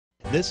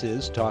This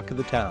is Talk of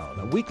the Town,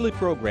 a weekly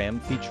program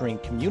featuring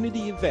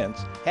community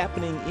events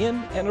happening in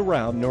and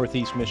around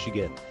Northeast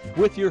Michigan,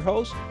 with your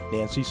host,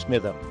 Nancy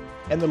Smitham,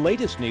 and the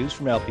latest news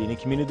from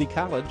Alpena Community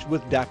College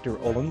with Dr.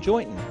 Olin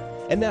Joynton.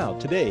 And now,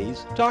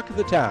 today's Talk of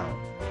the Town.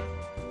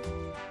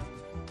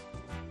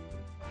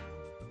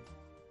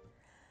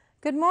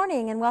 Good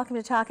morning and welcome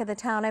to Talk of the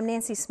Town. I'm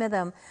Nancy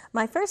Smitham.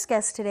 My first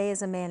guest today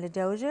is Amanda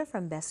Dozier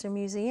from Besser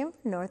Museum,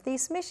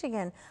 Northeast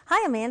Michigan.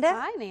 Hi, Amanda.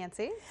 Hi,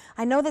 Nancy.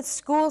 I know that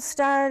school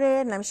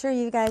started, and I'm sure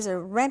you guys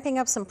are ramping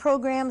up some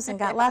programs and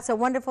got lots of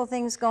wonderful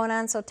things going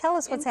on, so tell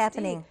us what's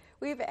happening.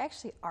 We've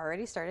actually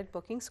already started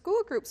booking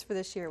school groups for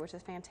this year, which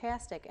is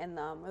fantastic, and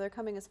they're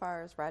coming as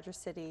far as Rogers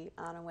City,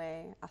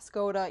 Onaway,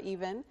 Oscoda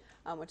even,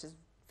 which is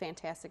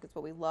fantastic. It's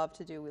what we love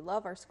to do. We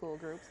love our school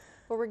groups.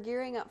 But we're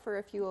gearing up for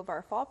a few of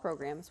our fall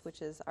programs,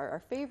 which is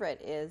our favorite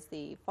is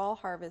the Fall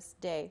Harvest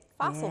Day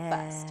Fossil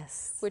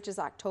Fest, which is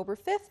October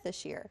 5th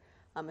this year.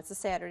 It's a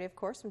Saturday, of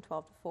course, from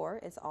 12 to 4.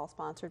 It's all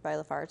sponsored by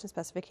Lafarge and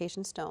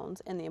Specification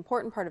Stones. And the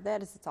important part of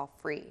that is it's all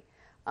free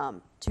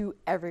to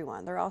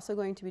everyone. They're also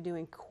going to be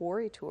doing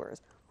quarry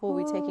tours. We'll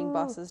be taking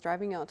buses,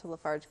 driving out to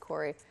Lafarge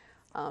Quarry,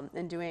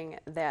 and doing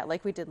that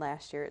like we did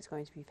last year. It's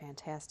going to be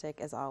fantastic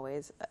as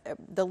always.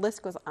 The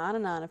list goes on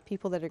and on of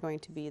people that are going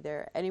to be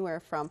there, anywhere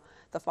from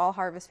the fall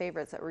harvest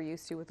favorites that we're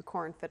used to with the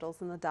corn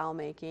fiddles and the doll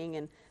making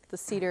and the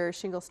cedar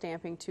shingle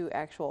stamping to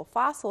actual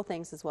fossil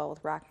things as well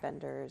with rock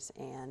vendors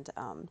and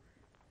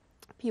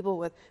people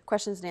with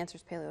questions and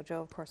answers. Paleo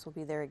Joe, of course, will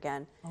be there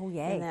again. Oh,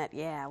 yay.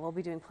 And we'll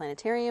be doing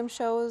planetarium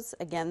shows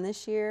again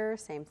this year,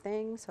 same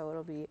thing, so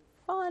it'll be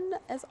fun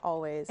as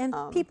always. And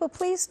people,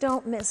 please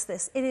don't miss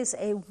this. It is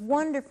a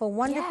wonderful,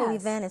 wonderful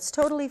event. It's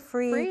totally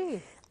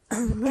free.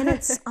 And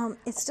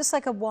it's just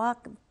like a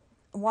walk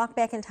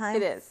back in time.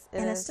 It is.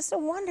 It's just a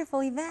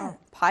wonderful event.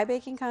 Pie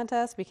baking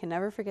contest, we can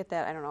never forget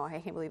that. I don't know, I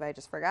can't believe I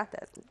just forgot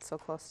that. It's so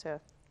close to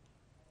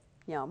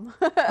yum.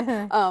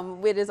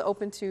 It is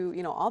open to,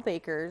 all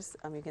bakers.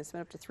 You can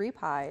submit up to 3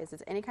 pies.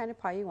 It's any kind of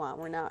pie you want.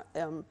 We're not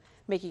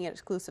making it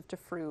exclusive to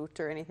fruit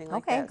or anything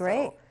like that. Okay,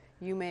 great.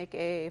 So you make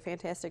a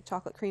fantastic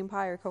chocolate cream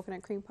pie or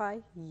coconut cream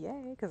pie,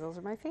 yay, because those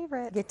are my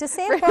favorite. Get to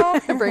sample.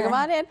 Bring them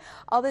on in.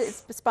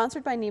 It's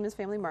sponsored by Neiman's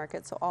Family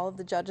Market, so all of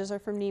the judges are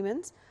from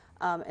Neiman's,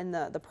 and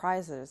the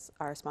prizes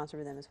are sponsored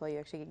by them as well. You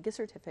actually get gift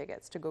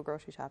certificates to go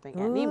grocery shopping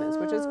at Neiman's,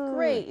 which is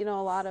great. A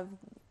lot of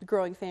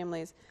growing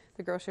families,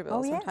 the grocery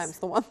bill is sometimes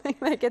the one thing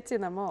that gets you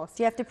the most.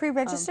 Do you have to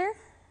pre-register?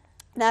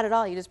 Not at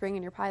all. You just bring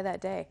in your pie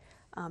that day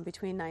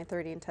between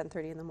 9:30 and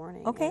 10:30 in the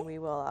morning. Okay. And we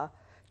will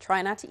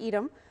try not to eat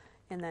them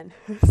and then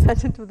send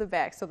them to the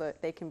back so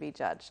that they can be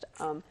judged.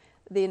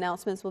 The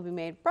announcements will be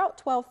made about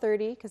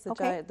 12:30 because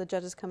the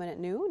judges come in at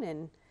noon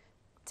and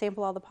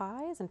sample all the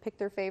pies and pick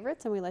their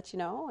favorites, and we let you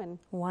know. And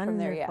from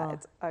there,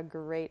 it's a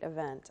great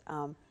event.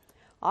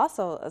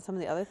 Also, some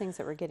of the other things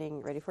that we're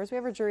getting ready for is we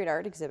have our juried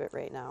art exhibit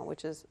right now,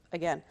 which is,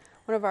 again,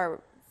 one of our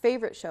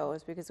favorite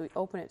shows because we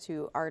open it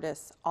to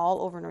artists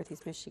all over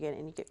Northeast Michigan,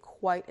 and you get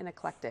quite an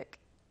eclectic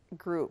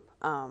group,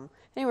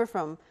 anywhere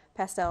from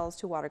pastels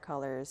to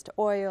watercolors to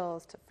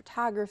oils to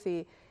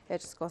photography.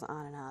 It just goes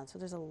on and on. So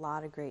there's a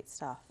lot of great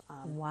stuff.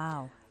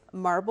 Wow.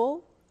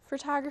 Marble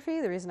photography,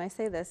 the reason I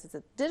say this is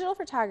it's digital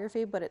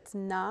photography, but it's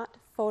not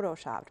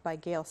photoshopped by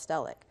Gail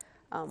Stellick.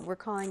 We're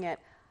calling it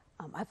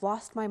I've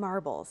Lost My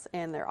Marbles,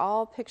 and they're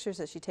all pictures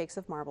that she takes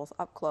of marbles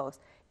up close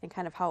and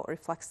kind of how it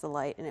reflects the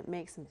light, and it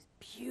makes some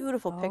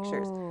beautiful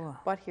pictures.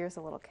 But here's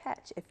a little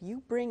catch. If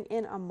you bring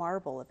in a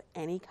marble of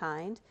any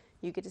kind,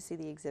 you get to see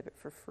the exhibit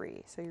for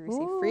free. So you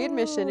receive free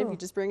admission if you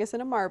just bring us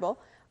in a marble.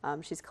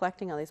 She's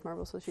collecting all these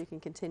marbles so she can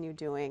continue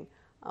doing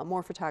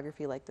more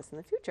photography like this in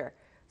the future.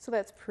 So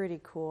that's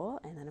pretty cool.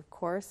 And then, of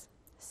course,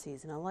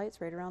 seasonal lights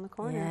right around the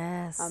corner.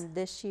 Yes.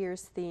 This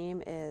year's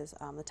theme is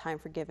the Time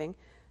for Giving.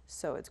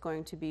 So it's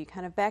going to be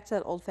kind of back to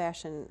that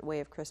old-fashioned way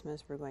of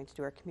Christmas. We're going to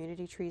do our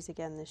community trees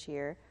again this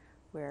year.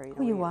 Where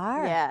you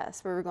are?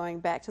 Yes, where we're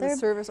going back to the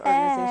service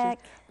organizations.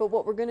 But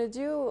what we're going to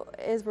do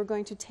is we're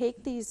going to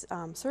take these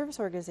service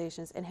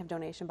organizations and have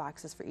donation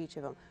boxes for each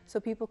of them, so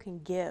people can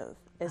give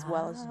as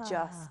well as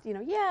just,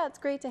 it's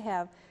great to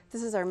have,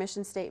 this is our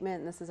mission statement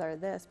and this is our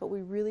this, but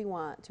we really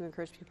want to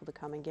encourage people to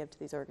come and give to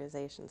these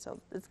organizations. So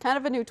it's kind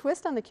of a new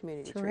twist on the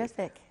community tree.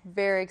 Terrific.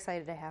 Very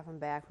excited to have them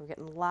back. We're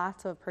getting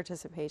lots of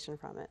participation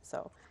from it.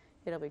 So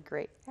it'll be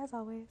great, as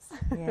always.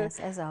 Yes,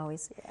 as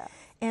always. Yeah.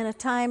 And a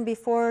time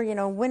before,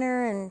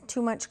 winter and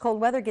too much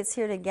cold weather gets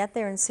here to get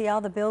there and see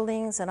all the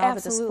buildings and all the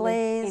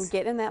displays. And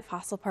get in that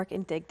fossil park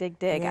and dig, dig,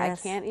 dig.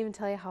 Yes. I can't even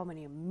tell you how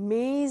many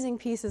amazing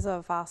pieces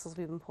of fossils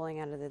we've been pulling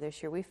out of there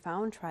this year. We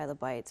found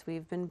trilobites.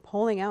 We've been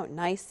pulling out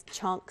nice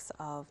chunks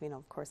of,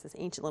 of course, this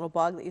ancient little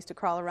bug that used to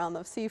crawl around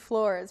the sea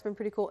floor. It's been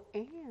pretty cool.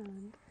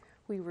 And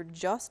we were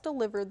just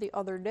delivered the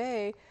other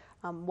day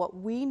what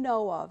we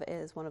know of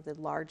is one of the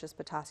largest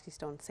Petoskey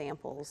stone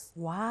samples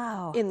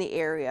in the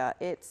area.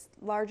 It's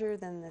larger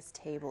than this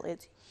table.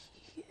 It's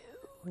huge.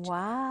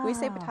 Wow. We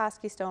say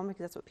Petoskey stone because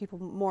that's what people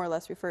more or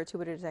less refer to,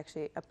 but it is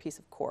actually a piece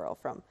of coral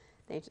from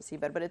ancient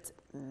seabed, but it's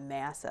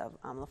massive.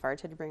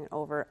 Lafarge had to bring it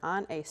over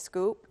on a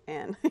scoop,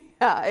 and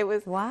yeah, it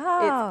was,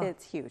 wow.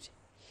 It's huge,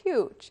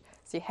 huge.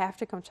 So you have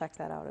to come check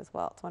that out as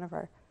well. It's one of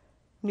our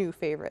new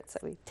favorites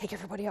that we take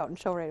everybody out and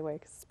show right away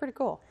because it's pretty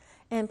cool.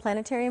 And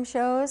planetarium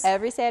shows?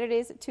 Every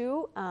Saturdays at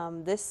 2.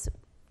 This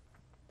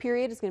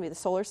period is going to be the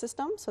solar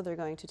system, so they're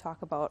going to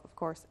talk about, of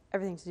course,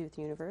 everything to do with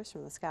the universe,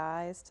 from the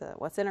skies to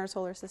what's in our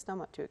solar system,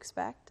 what to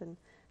expect, and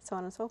so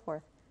on and so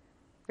forth.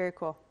 Very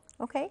cool.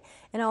 Okay,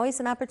 and always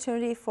an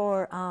opportunity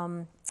for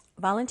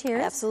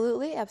volunteers?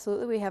 Absolutely,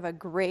 absolutely. We have a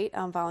great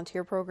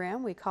volunteer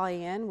program. We call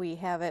you in. We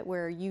have it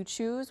where you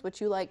choose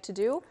what you like to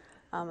do,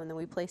 and then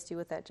we place you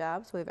with that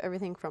job. So we have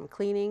everything from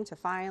cleaning to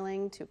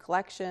filing to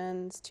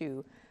collections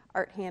to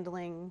art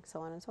handling,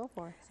 so on and so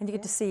forth. And you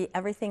get to see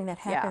everything that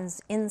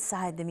happens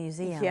inside the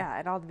museum. Yeah,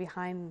 and all the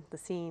behind the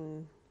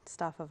scene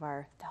stuff of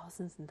our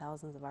thousands and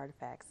thousands of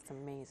artifacts. It's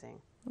amazing.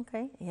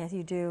 Okay, yes,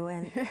 you do.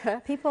 And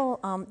people,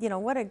 you know,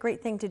 what a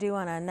great thing to do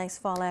on a nice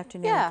fall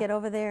afternoon. Yeah. Get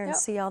over there and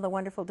see all the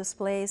wonderful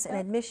displays. And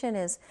admission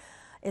is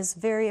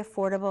very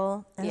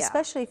affordable, and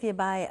especially if you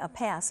buy a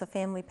pass, a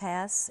family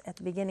pass, at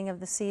the beginning of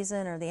the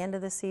season or the end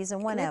of the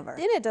season, whenever.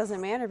 And it doesn't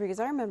matter because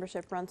our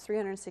membership runs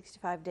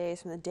 365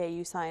 days from the day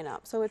you sign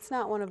up. So it's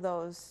not one of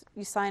those,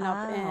 you sign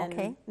up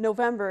in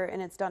November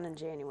and it's done in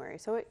January.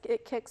 So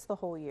it kicks the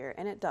whole year,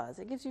 and it does.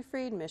 It gives you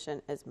free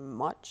admission as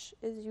much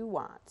as you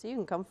want. So you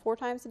can come 4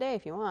 times a day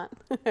if you want.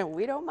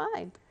 We don't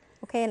mind.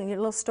 Okay, and your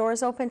little store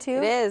is open too?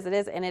 It is,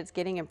 and it's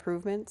getting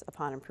improvements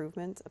upon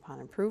improvements upon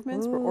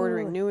improvements. We're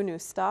ordering new and new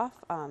stuff.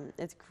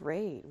 It's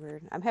great.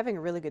 I'm having a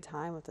really good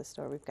time with this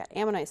store. We've got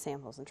ammonite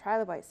samples and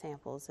trilobite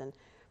samples and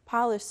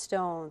polished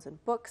stones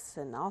and books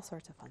and all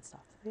sorts of fun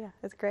stuff. So yeah,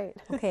 it's great.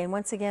 Okay, and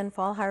once again,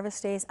 Fall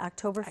Harvest Days,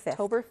 October 5th.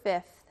 October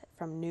 5th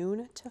from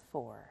noon to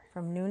 4.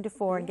 From noon to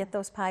 4, and get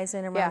those pies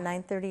in around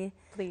 9:30.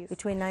 Please.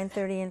 Between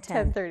 9:30 and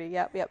 10. 10:30,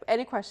 yep.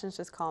 Any questions,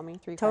 just call me,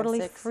 356.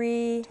 Totally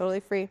free. Totally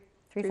free.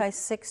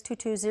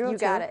 356-2202. You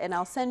got it, and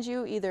I'll send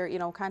you either,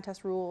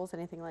 contest rules,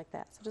 anything like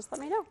that. So just let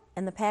me know.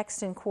 And the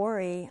Paxton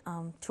Quarry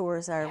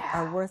tours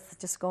are worth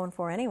just going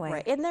for anyway.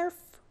 Right, and they're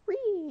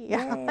free.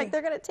 Like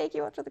they're going to take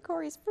you out to the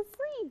quarries for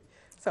free.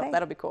 So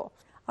that'll be cool.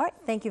 All right,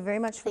 thank you very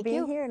much for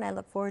being here, and I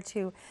look forward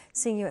to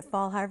seeing you at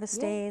Fall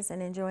Harvest Days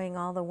and enjoying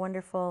all the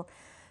wonderful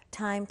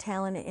time,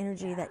 talent, and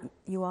energy that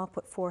you all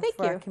put forth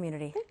for our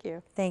community. Thank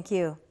you. Thank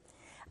you.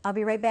 I'll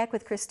be right back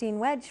with Christine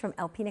Wedge from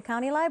Alpena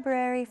County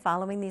Library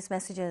following these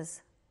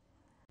messages.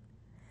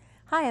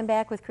 Hi, I'm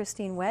back with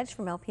Christine Wedge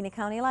from Alpena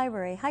County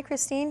Library. Hi,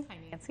 Christine. Hi,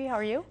 Nancy. How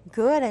are you?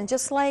 Good, and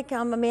just like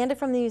Amanda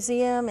from the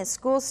museum, as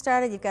school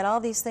started, you've got all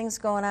these things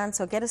going on,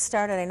 so get us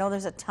started. I know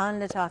there's a ton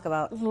to talk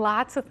about.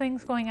 Lots of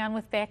things going on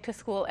with Back to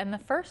School, and the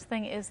first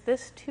thing is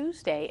this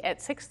Tuesday at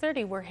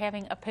 6:30, we're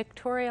having a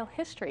pictorial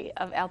history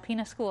of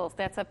Alpena schools.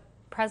 That's a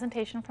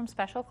presentation from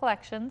Special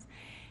Collections,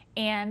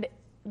 and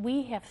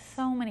we have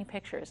so many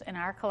pictures in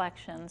our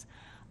collections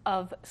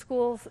of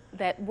schools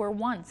that were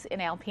once in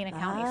Alpena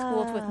County,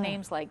 schools with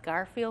names like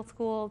Garfield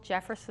School,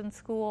 Jefferson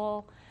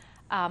School,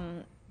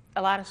 a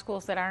lot of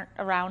schools that aren't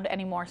around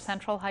anymore,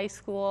 Central High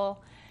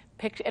School,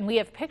 and we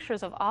have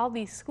pictures of all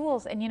these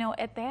schools. And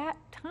at that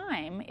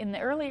time, in the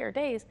earlier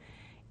days,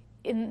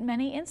 in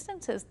many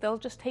instances, they'll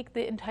just take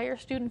the entire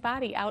student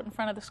body out in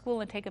front of the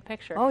school and take a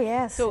picture. Oh,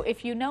 yes. So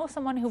if you know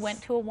someone who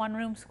went to a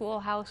one-room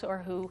schoolhouse or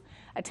who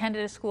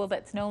attended a school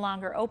that's no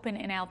longer open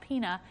in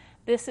Alpena,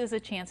 this is a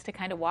chance to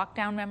kind of walk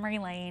down memory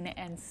lane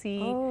and see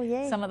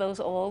some of those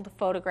old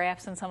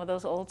photographs and some of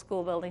those old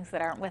school buildings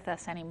that aren't with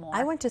us anymore.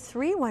 I went to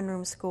 3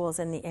 one-room schools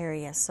in the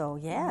area, so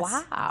yes.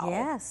 Wow.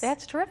 Yes.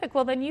 That's terrific.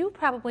 Well, then you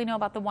probably know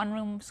about the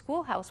one-room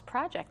schoolhouse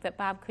project that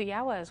Bob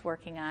Kuyawa is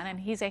working on, and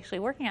he's actually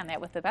working on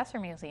that with the Besser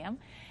Museum,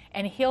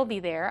 and he'll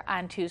be there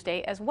on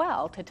Tuesday as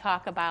well to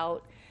talk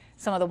about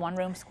some of the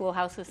one-room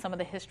schoolhouses, some of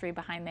the history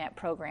behind that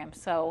program.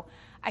 So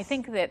I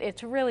think that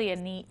it's really a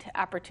neat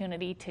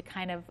opportunity to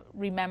kind of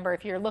remember,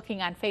 if you're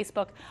looking on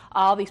Facebook,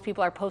 all these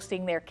people are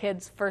posting their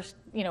kids' first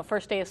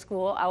day of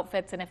school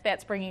outfits, and if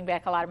that's bringing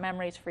back a lot of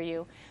memories for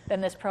you,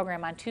 then this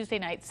program on Tuesday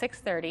night,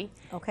 6:30,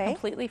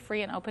 completely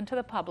free and open to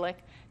the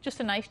public,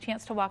 just a nice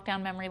chance to walk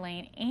down memory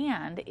lane,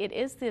 and it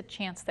is the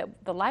chance that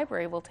the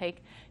library will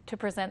take to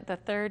present the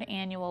 3rd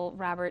annual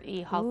Robert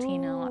E.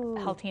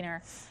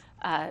 Haltiner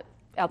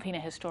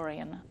Alpena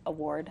Historian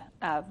Award,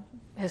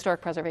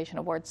 Historic Preservation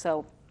Award.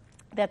 So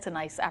that's a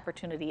nice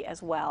opportunity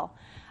as well.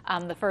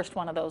 The first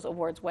one of those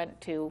awards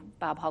went to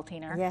Bob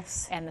Haltiner,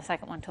 and the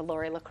second one to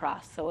Lori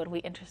Lacrosse. So it'll be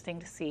interesting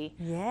to see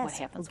what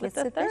happens with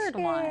the third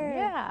one.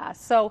 Yeah,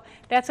 so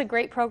that's a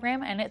great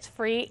program, and it's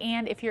free.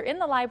 And if you're in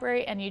the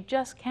library and you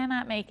just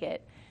cannot make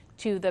it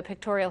to the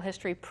Pictorial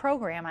History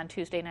program on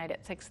Tuesday night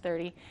at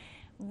 6:30,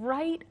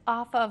 right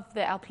off of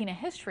the Alpena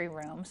History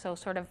Room, so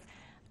sort of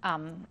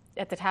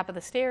at the top of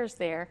the stairs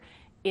there,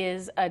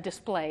 is a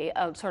display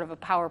of sort of a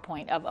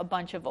PowerPoint of a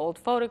bunch of old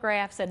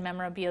photographs and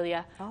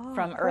memorabilia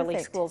from early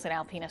schools in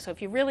Alpena. So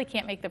if you really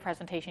can't make the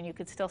presentation, you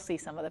could still see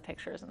some of the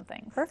pictures and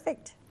things.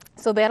 Perfect.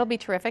 So that'll be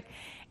terrific.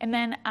 And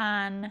then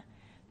on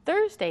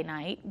Thursday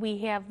night, we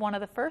have one of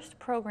the first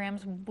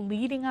programs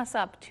leading us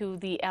up to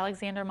the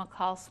Alexander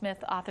McCall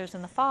Smith Authors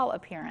in the Fall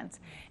appearance.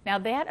 Now,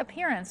 that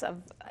appearance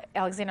of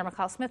Alexander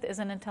McCall Smith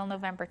isn't until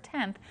November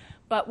 10th,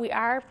 but we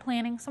are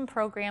planning some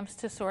programs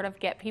to sort of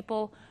get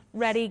people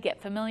ready,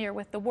 get familiar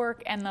with the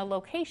work and the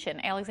location.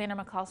 Alexander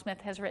McCall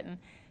Smith has written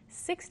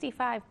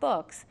 65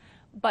 books,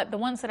 but the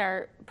ones that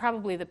are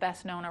probably the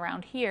best known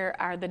around here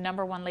are the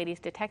No. 1 Ladies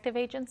Detective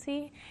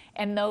Agency,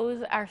 and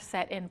those are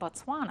set in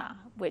Botswana,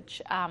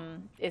 which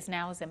is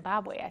now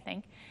Zimbabwe, I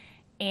think.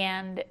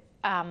 And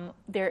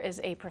there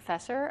is a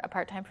professor, a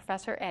part-time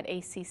professor at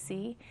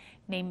ACC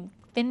named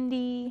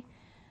Findy.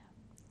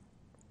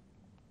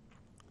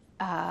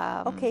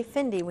 Okay,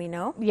 Findy, we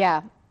know.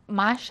 Yeah,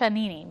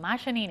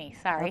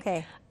 Mashanini, sorry.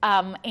 Okay.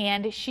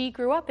 And she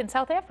grew up in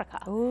South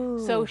Africa.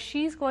 Ooh. So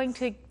she's going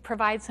to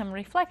provide some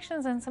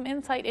reflections and some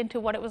insight into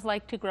what it was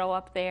like to grow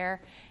up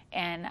there,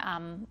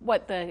 and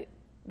what the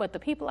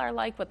people are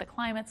like, what the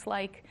climate's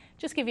like,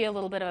 just give you a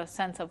little bit of a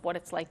sense of what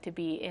it's like to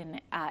be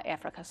in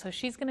Africa. So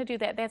she's going to do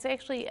that. That's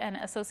actually an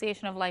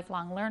Association of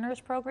Lifelong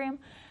Learners program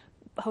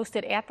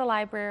hosted at the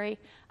library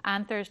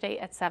on Thursday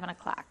at 7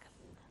 o'clock.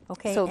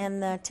 Okay, So-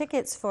 and the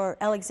tickets for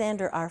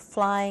Alexander are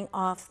flying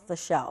off the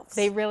shelves.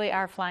 They really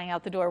are flying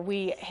out the door.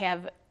 We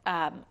have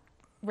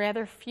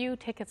rather few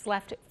tickets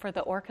left for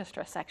the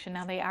orchestra section.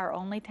 Now, they are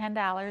only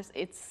 $10.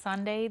 It's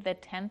Sunday, the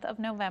 10th of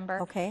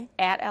November Okay.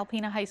 at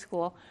Alpena High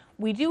School.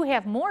 We do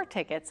have more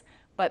tickets,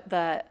 but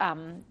the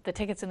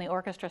tickets in the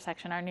orchestra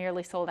section are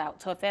nearly sold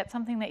out. So if that's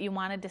something that you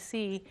wanted to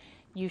see,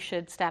 you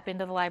should stop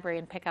into the library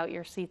and pick out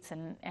your seats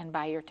and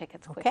buy your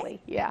tickets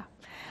quickly. Okay. Yeah.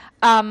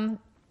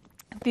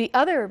 The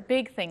other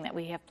big thing that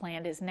we have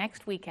planned is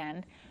next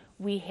weekend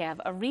we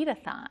have a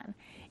readathon,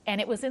 and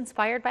it was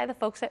inspired by the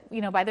folks at,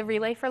 by the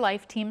Relay for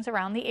Life teams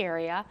around the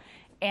area,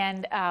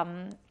 and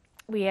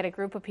we had a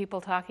group of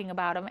people talking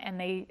about them,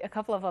 and a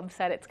couple of them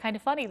said, it's kind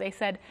of funny, they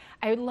said,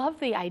 I love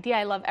the idea,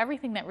 I love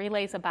everything that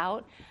Relay's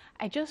about,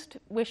 I just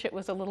wish it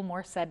was a little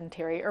more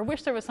sedentary, or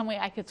wish there was some way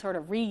I could sort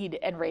of read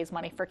and raise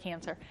money for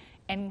cancer.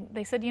 And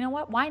they said, you know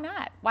what, why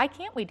not? Why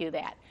can't we do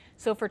that?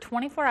 So for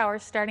 24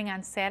 hours, starting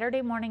on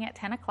Saturday morning at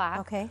 10 o'clock,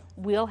 Okay.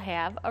 we'll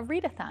have a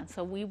readathon.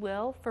 So we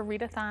will, for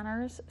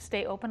readathoners,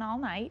 stay open all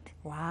night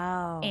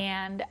Wow.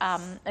 and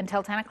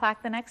until 10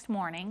 o'clock the next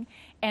morning.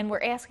 And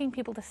we're asking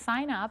people to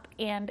sign up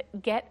and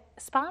get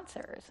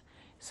sponsors.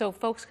 So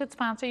folks could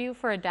sponsor you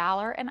for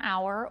 $1 an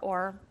hour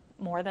or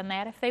more than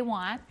that if they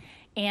want.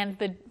 And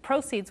the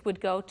proceeds would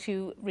go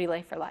to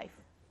Relay for Life.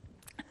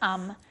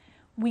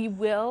 We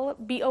will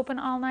be open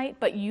all night,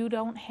 but you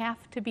don't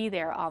have to be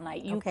there all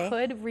night. You Okay.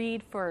 could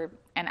read for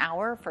an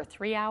hour, for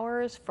 3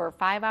 hours, for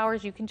 5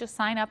 hours. You can just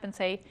sign up and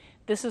say,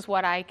 this is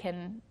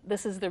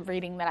the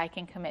reading that I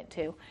can commit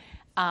to.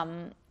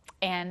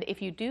 And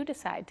if you do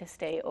decide to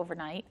stay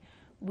overnight,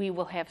 we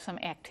will have some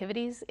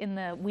activities in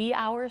the wee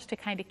hours to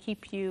kind of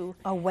keep you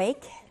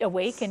Awake?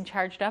 and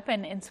charged up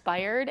and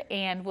inspired,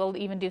 and we'll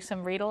even do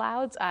some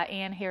read-alouds.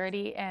 Ann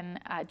Harity and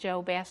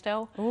Joe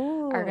Basto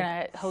are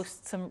going to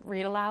host some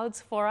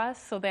read-alouds for us,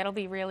 so that'll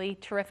be really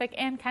terrific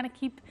and kind of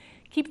keep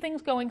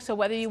things going. So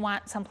whether you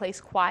want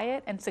someplace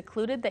quiet and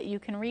secluded that you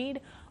can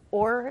read,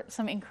 or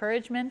some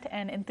encouragement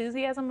and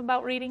enthusiasm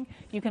about reading,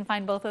 you can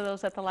find both of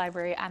those at the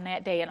library on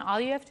that day. And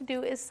all you have to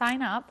do is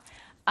sign up,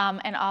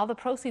 and all the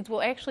proceeds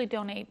will actually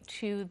donate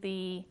to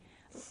the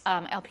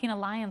Alpena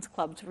Lions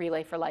Club's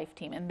Relay for Life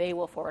team, and they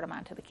will forward them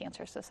on to the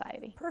Cancer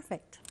Society.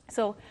 Perfect.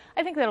 So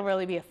I think that'll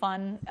really be a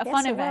fun Yes,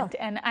 it event, will.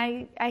 and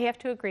I have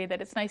to agree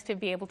that it's nice to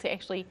be able to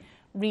actually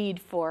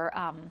read for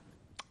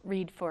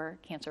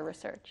cancer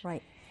research.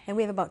 Right. And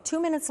we have about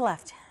 2 minutes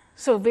left.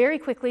 So very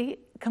quickly,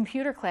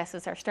 computer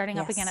classes are starting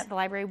up Yes. again at the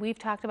library. We've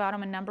talked about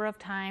them a number of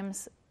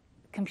times.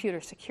 Computer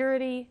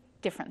security,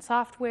 different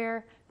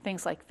software,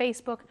 things like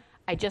Facebook.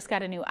 I just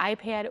got a new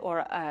iPad or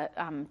a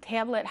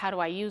tablet. How do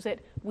I use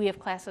it? We have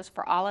classes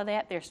for all of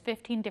that. There's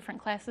 15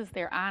 different classes.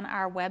 They're on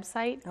our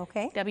website,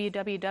 Okay.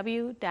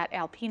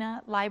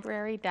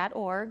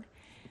 www.alpenalibrary.org.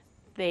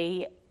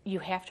 You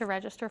have to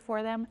register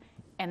for them,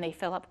 and they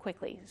fill up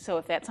quickly. So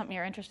if that's something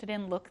you're interested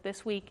in, look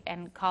this week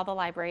and call the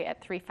library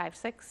at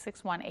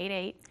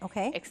 356-6188,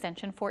 Okay.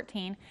 extension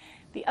 14.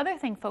 The other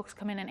thing folks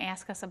come in and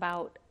ask us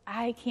about,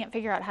 I can't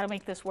figure out how to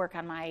make this work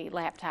on my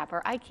laptop,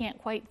 or I can't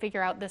quite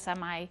figure out this on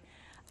my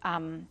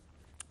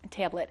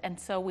tablet. And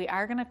so we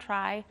are going to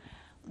try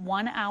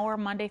 1 hour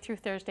Monday through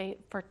Thursday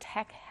for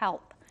tech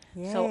help.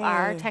 So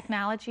our Yay.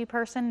 technology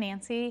person,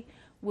 Nancy,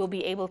 will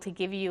be able to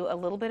give you a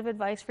little bit of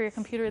advice for your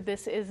computer.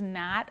 This is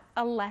not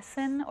a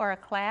lesson or a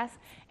class,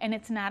 and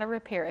it's not a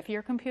repair. If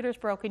your computer's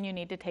broken, you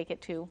need to take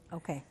it to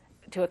Okay.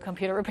 a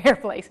computer repair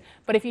place.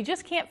 But if you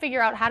just can't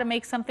figure out how to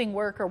make something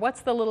work, or what's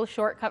the little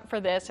shortcut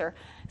for this, or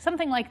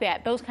something like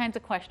that, those kinds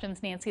of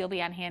questions, Nancy will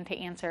be on hand to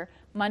answer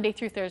Monday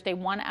through Thursday,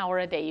 1 hour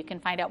a day. You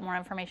can find out more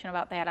information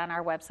about that on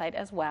our website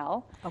as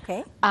well.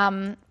 Okay.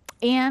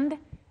 And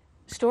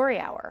Story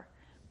Hour.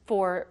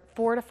 for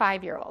 4 to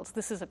 5-year-olds.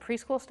 This is a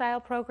preschool style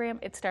program.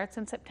 It starts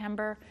in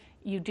September.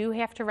 You do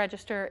have to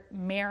register.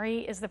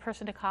 Mary is the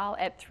person to call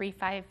at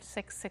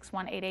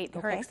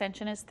 356-6188. Her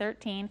extension is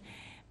 13.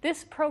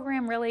 This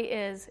program really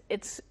is,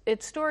 it's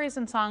stories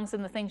and songs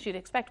and the things you'd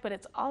expect, but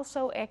it's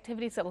also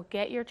activities that will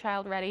get your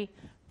child ready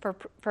for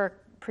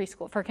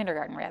preschool, for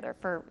kindergarten rather,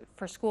 for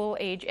school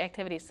age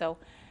activities. So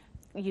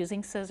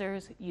using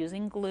scissors,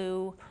 using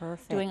glue,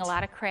 doing a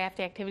lot of craft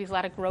activities, a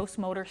lot of gross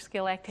motor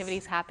skill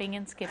activities, hopping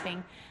and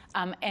skipping.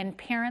 And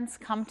parents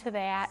come to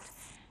that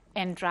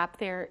and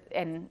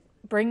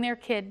bring their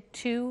kid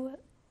to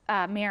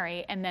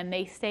Mary, and then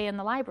they stay in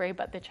the library,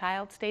 but the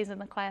child stays in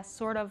the class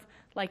sort of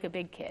like a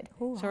big kid,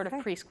 sort of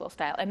preschool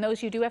style. And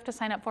those you do have to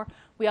sign up for.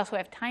 We also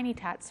have Tiny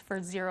Tots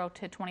for 0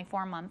 to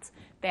 24 months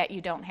that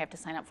you don't have to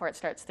sign up for. It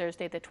starts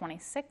Thursday the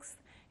 26th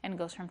and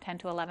goes from 10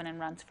 to 11 and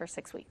runs for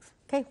 6 weeks.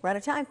 Okay, we're out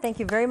of time. Thank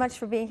you very much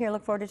for being here.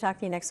 Look forward to talking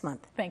to you next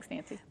month. Thanks,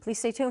 Nancy. Please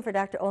stay tuned for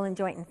Dr. Olin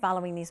Jointon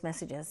following these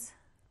messages.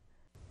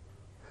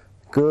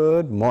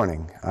 Good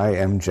morning. I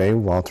am Jay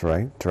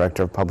Walterite,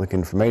 Director of Public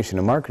Information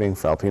and Marketing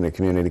for Alpena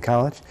Community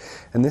College,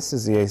 and this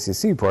is the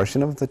ACC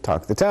portion of the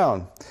Talk the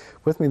Town.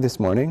 With me this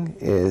morning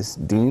is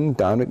Dean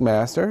Don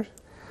McMaster.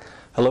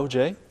 Hello,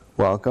 Jay.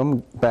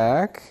 Welcome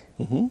back.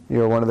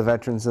 You're one of the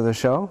veterans of the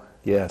show.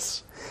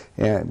 Yes.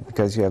 And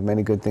because you have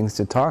many good things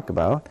to talk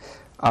about.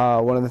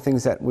 One of the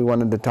things that we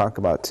wanted to talk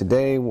about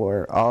today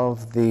were all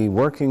of the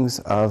workings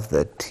of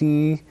the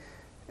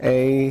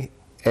TAACCT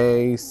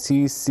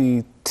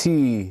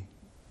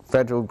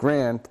federal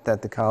grant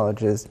that the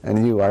colleges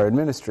and you are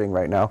administering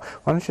right now.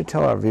 Why don't you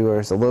tell our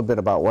viewers a little bit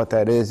about what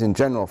that is in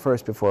general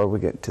first before we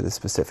get to the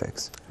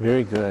specifics?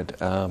 Very good.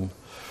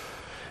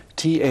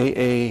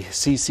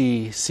 TAACCT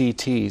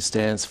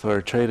stands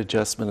for Trade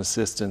Adjustment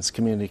Assistance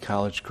Community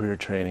College Career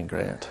Training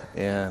Grant,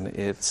 and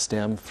it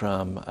stemmed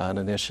from an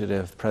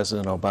initiative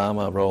President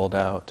Obama rolled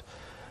out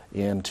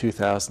in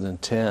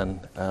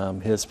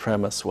 2010. His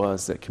premise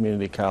was that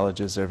community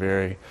colleges are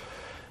very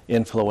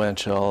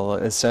influential,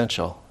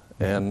 essential,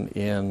 and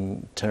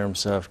in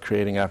terms of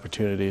creating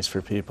opportunities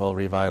for people,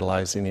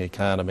 revitalizing the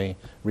economy,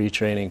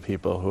 retraining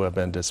people who have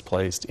been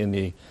displaced in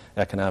the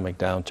economic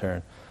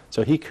downturn.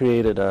 So he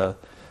created a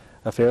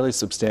fairly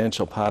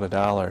substantial pot of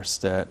dollars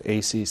that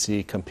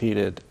ACC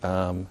competed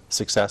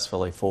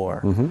successfully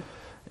for.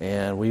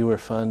 And we were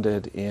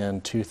funded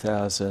in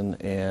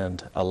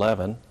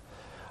 2011,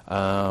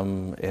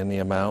 and the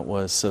amount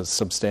was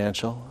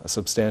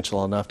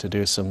substantial enough to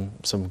do some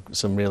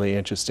really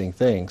interesting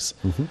things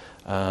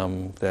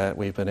that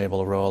we've been able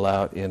to roll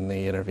out in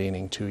the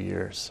intervening 2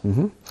 years.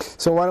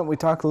 So why don't we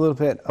talk a little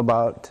bit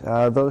about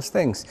those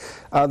things.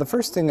 The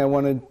first thing I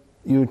wanted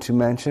you to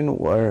mention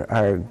were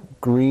our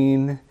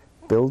green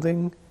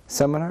building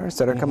seminars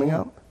that are coming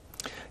out.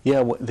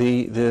 Yeah,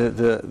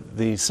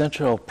 the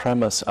central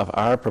premise of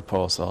our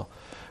proposal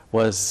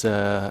was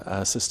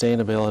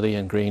sustainability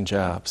and green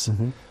jobs.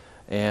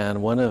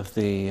 And one of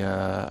the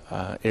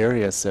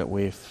areas that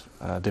we've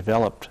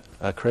developed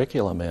a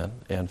curriculum in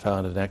and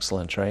found an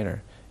excellent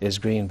trainer is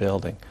green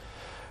building.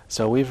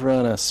 So we've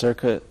run a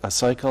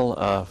cycle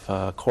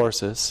of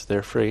courses.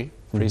 They're free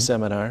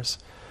seminars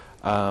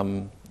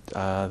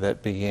that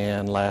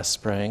began last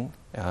spring,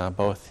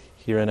 both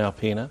here in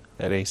Alpena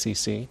at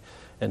ACC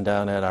and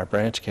down at our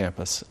branch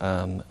campus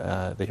on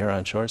the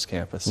Huron Shores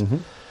campus.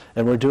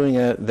 And we're doing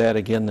that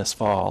again this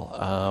fall.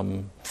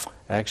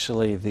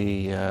 Actually,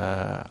 the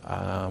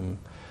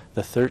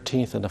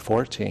 13th and the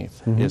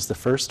 14th is the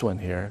first one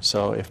here.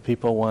 So if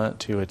people want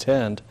to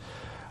attend,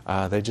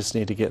 they just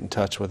need to get in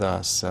touch with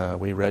us.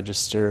 We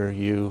register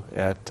you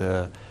at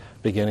the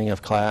beginning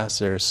of class.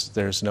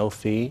 There's no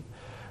fee,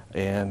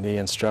 and the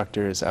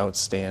instructor is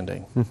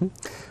outstanding.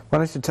 Why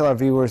don't you tell our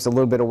viewers a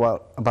little bit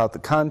about the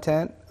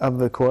content of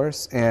the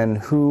course and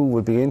who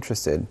would be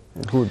interested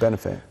and who would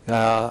benefit?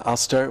 I'll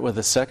start with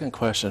the second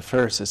question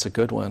first. It's a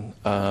good one.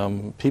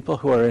 People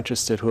who are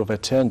interested, who have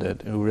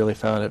attended, who really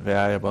found it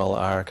valuable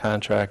are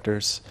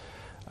contractors,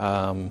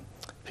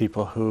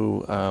 people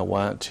who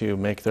want to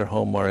make their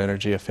home more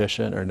energy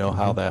efficient or know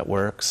how that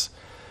works,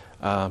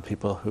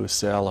 people who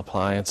sell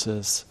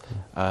appliances,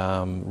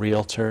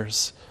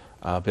 realtors,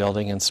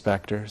 building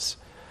inspectors.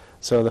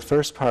 So the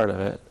first part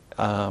of it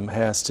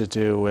has to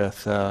do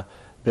with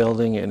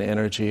building an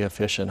energy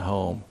efficient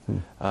home,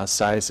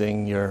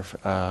 sizing your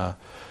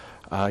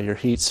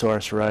heat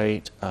source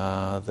right,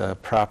 the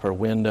proper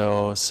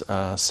windows,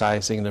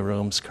 sizing the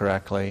rooms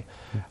correctly.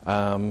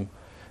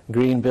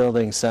 Green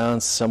building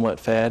sounds somewhat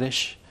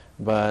faddish,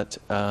 but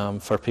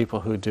for people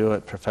who do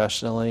it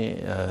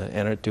professionally,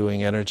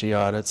 doing energy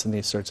audits and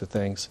these sorts of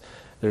things,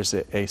 there's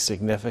a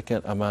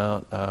significant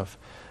amount of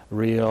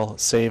real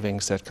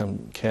savings that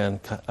can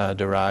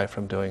derive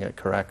from doing it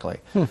correctly.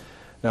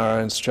 Now,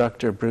 our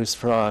instructor, Bruce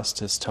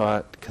Frost, has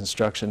taught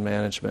construction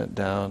management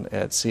down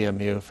at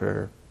CMU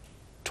for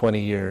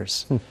 20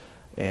 years.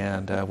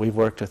 And we've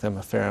worked with him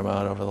a fair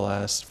amount over the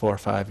last 4 or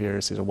 5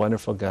 years. He's a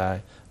wonderful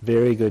guy,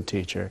 very good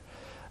teacher,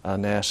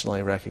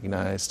 nationally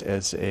recognized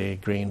as a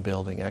green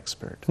building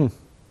expert.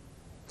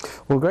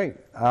 Well, great.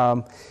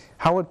 How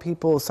How would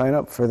people sign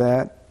up for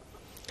that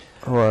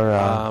or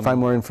find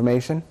more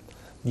information?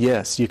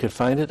 Yes, you could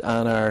find it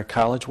on our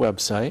college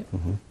website,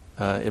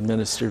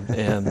 administered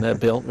and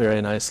built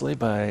very nicely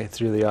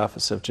through the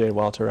office of J.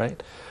 Walter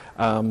Wright.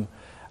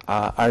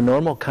 Our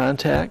normal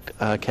contact,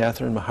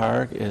 Catherine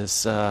Maharg,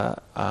 is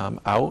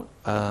out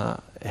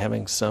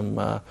having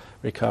some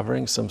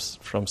recovering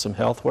from some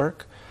health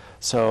work.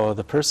 So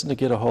the person to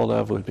get a hold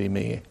of would be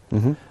me,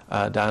 Don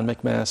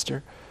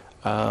McMaster,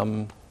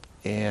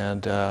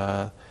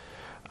 and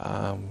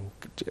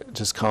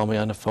just call me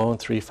on the phone,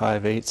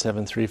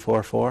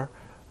 358-7344,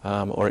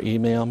 or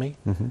email me,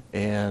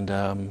 and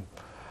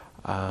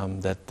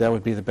that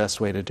would be the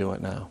best way to do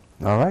it now.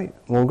 All right.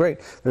 Well, great.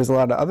 There's a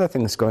lot of other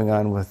things going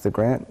on with the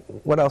grant.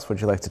 What else would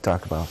you like to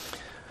talk about?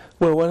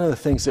 Well, one of the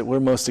things that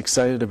we're most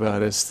excited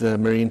about is the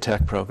Marine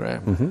Tech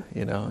program,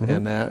 you know,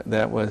 and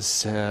that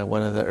was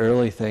one of the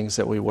early things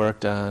that we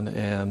worked on,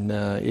 and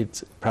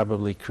it's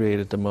probably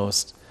created the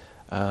most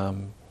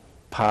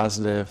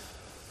positive,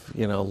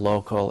 you know,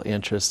 local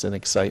interest and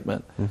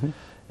excitement.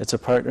 It's a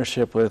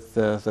partnership with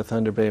the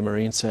Thunder Bay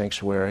Marine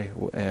Sanctuary,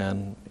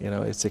 and, you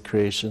know, it's a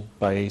creation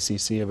by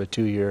ACC of a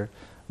 2-year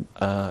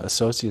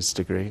associate's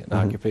degree, an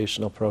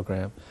occupational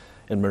program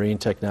in marine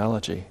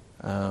technology.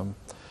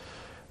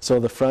 So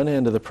the front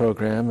end of the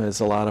program is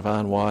a lot of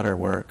on-water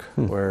work,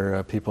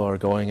 where people are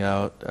going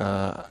out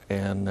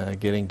and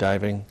getting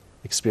diving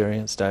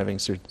experience, diving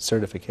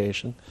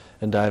certification,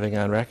 and diving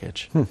on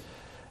wreckage.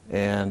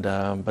 And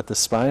but the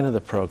spine of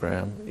the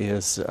program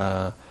is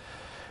the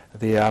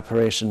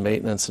operation,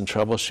 maintenance, and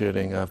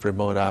troubleshooting of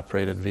remote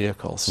operated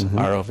vehicles,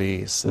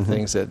 ROVs, the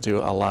things that do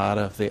a lot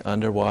of the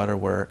underwater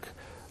work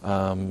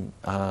in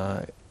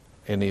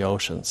the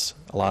oceans,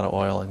 a lot of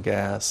oil and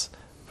gas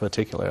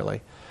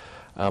particularly.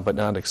 But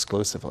not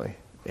exclusively.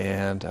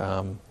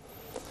 And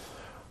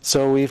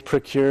so we've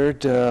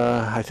procured,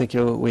 I think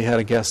we had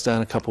a guest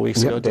on a couple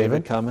weeks ago,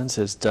 David Cummins,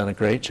 has done a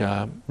great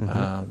job,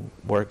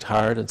 worked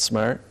hard and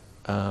smart,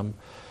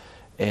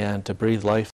 and to breathe life